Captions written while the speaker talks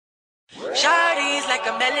Shawty's like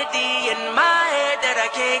a melody in my head that I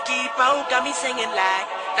can't keep out. Got me singing like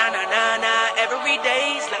na na na na every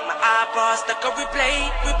day's like my iPod stuck on replay.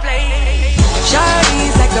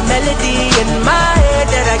 Shawty's like a melody in my head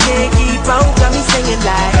that I can't keep out. Got me singing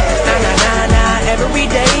like na na na na every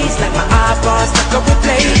day's like my iPod stuck on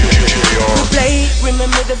replay.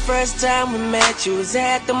 Remember the first time we met, you was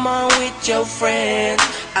at the mall with your friends.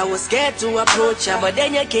 I was scared to approach ya, but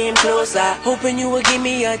then you came closer, hoping you would give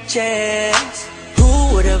me a chance.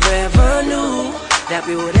 Who would have ever knew that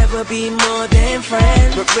we would ever be more than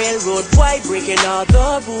friends? But railroad white, breaking all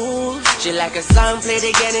the rules. She like a song played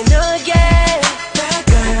again and again. That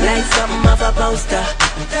girl, like something off a poster.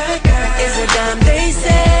 That girl is a dime, they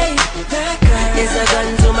say. That girl is a gun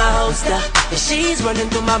to my holster, and she's running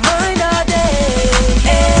through my mind all day.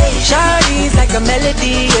 Hey, Shawty's like a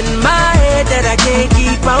melody in my head that I can't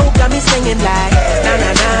keep out. Got me singing like na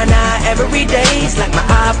na na na every day's like my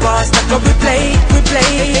iPod stuck on replay.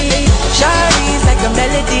 Shawty's like a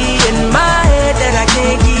melody in my head that I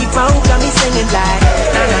can't keep out. Got me singing like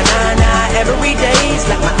na na na na every day's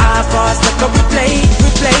like my iPod stuck on replay.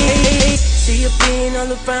 See you being all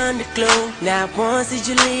around the globe. Now once did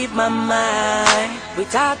you leave my mind? We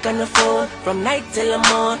talk on the phone from night till the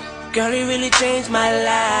morning. Girl, it really changed my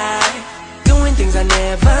life. Doing things I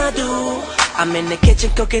never do. I'm in the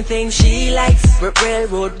kitchen cooking things she likes.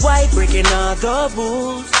 Railroad white, breaking all the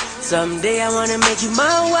rules. Someday I wanna make you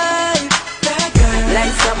my wife. That girl,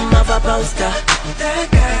 like something off a poster. That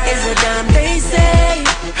girl is a dime, they say.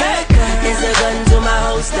 That girl is a gun to my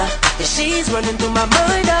holster, and she's running through my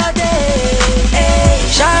mind all day. Hey,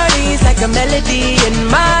 Shawty's like a melody in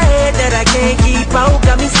my head that I can't keep out.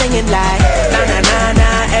 Got me singing like na na na na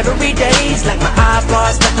every day's like my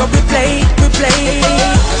iPod stuck on replay.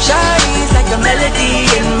 Shawty's like a melody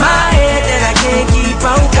in my head that I can't keep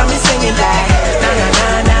out. Got me singing like na na na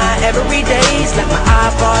na every day's like my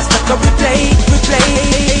iPod stuck on replay.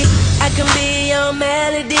 I can be your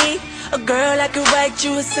melody, a girl I could write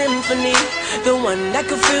you a symphony, the one that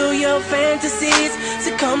could fill your fantasies.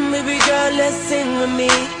 So come baby girl, let's sing with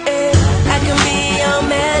me. I can be your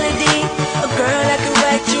melody, a girl I could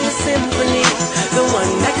write you a symphony, the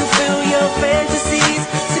one that could fill your fantasies.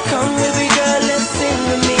 So come baby girl, let's sing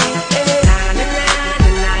with me.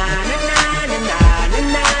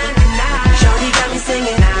 Shawty got me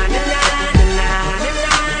singing.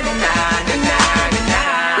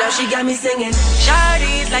 She got me singing.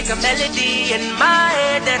 Shawty's like a melody in my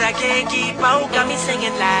head that I can't keep out. Got me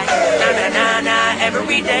singing like na na na na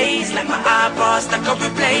every day's like my iPod stuck on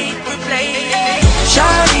replay.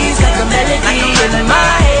 Shawty's like a melody in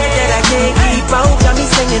my head that I can't keep out. Got me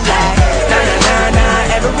singing like